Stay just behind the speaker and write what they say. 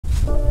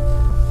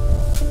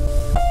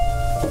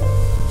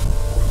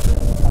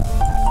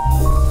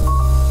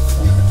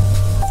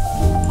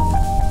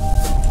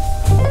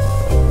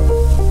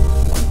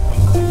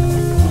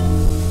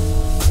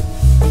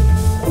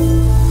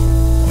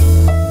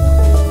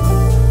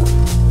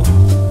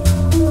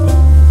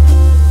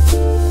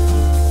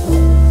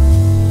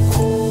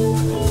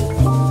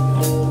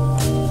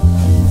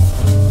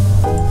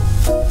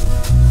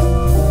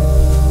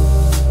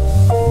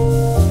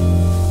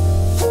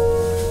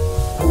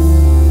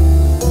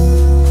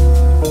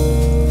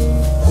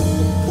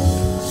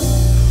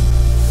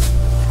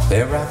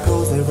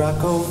there I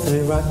go,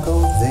 there I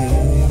go, there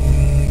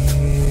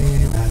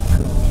I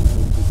go.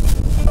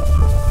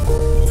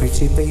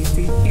 Pretty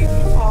baby, you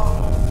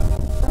are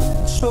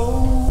so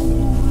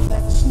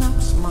that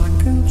snaps my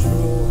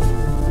control.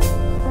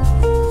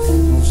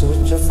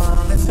 Such a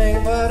funny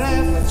thing, but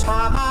every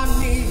time I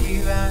need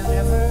you, I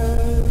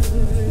never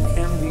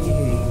can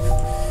behave.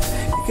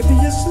 You can be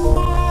a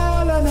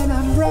smile and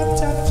I'm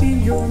wrapped up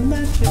in your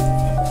magic.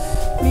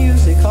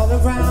 Music all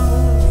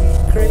around me,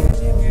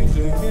 crazy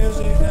music,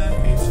 music that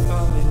keeps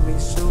calling me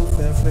so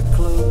very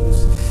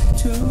close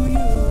to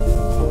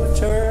you. It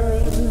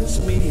turns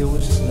me your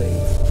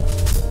slave.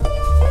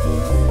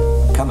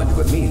 Come and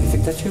with me,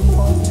 anything that you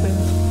want to.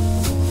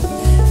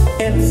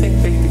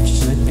 Anything, baby,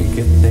 just let me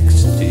get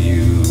next to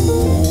you.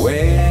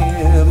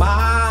 Am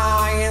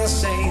I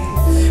insane?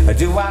 Or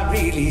do I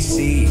really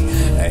see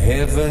a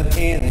heaven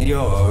in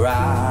your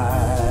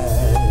eyes?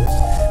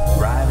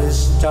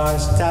 Brightest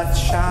stars that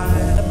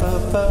shine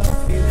above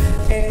you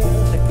in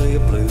the clear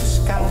blue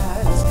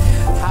skies.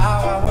 How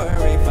I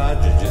worry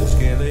about you, just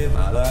killing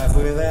my life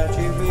without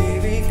you,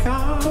 baby.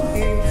 Come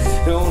here,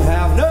 don't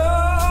have no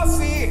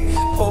fear.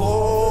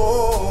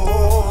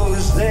 Oh,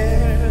 is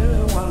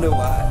there? Wonder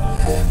why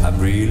I'm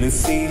really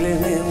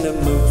feeling in the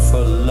mood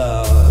for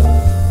love.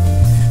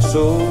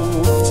 So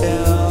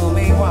tell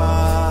me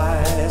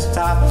why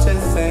stop to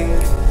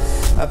think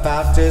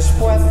about this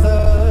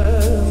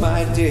weather,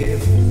 my dear.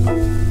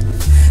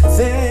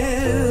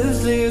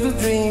 This little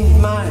dream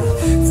might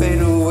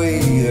fade away.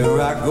 There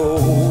I go,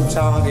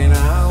 talking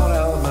out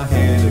of my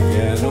head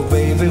again. Oh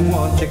baby,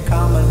 won't you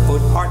come and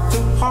put heart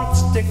to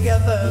hearts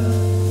together?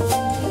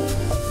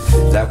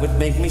 That would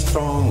make me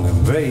strong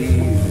and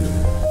brave.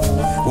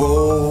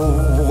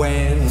 Oh,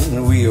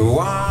 when we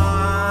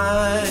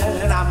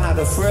wine, I'm not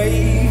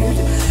afraid,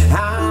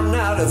 I'm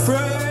not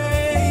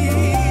afraid.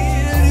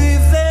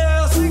 If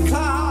there's a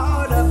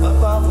cloud up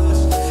above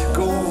us,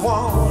 go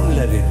on,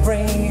 let it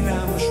rain.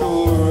 I'm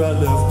sure our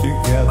love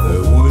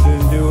together would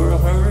endure a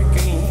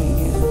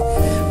hurricane.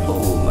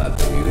 Oh, my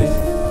baby,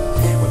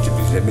 won't you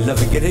please let me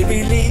love and get a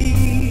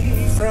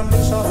relief from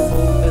this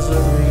awful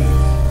misery?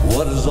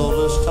 What is all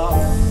this talk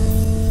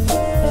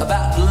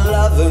about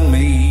loving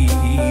me,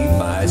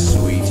 my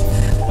sweet?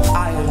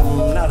 I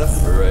am not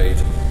afraid,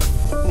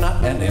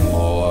 not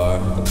anymore,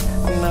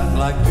 not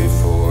like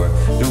before.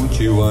 Don't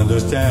you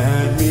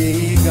understand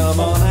me? Come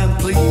on and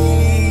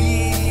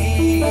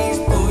please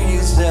pull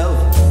yourself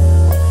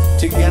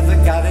together,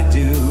 gotta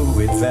do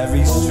it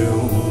very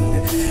soon.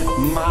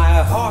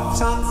 My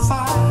heart's on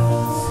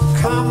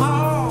fire, come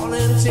on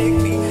and take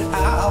me.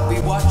 I'll be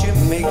what you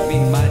make me,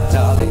 my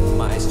darling,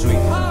 my sweet.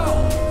 Oh,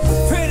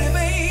 pretty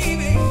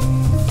baby,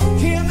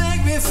 you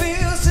make me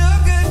feel so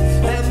good.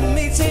 Let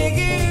me take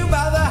you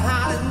by the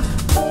hand.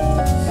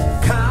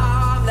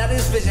 Come, let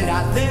us visit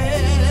out there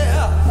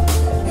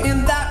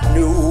in that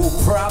new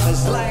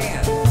promised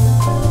land.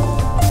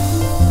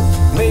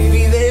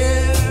 Maybe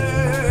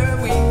there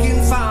we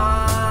can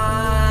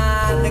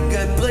find a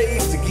good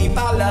place to keep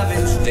our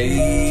loving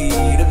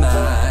state of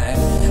mind.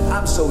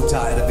 I'm so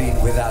tired of being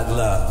without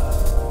love.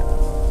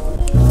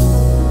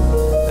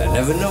 I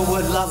never know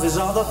what love is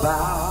all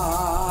about.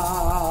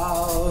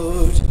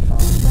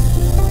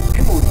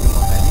 Hey Moody, come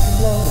on, man, you can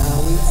blow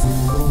now if you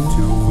want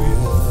to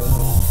will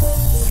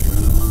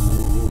through.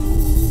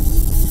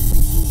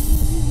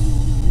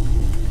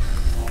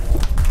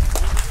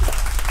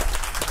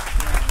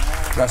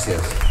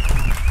 Gracias.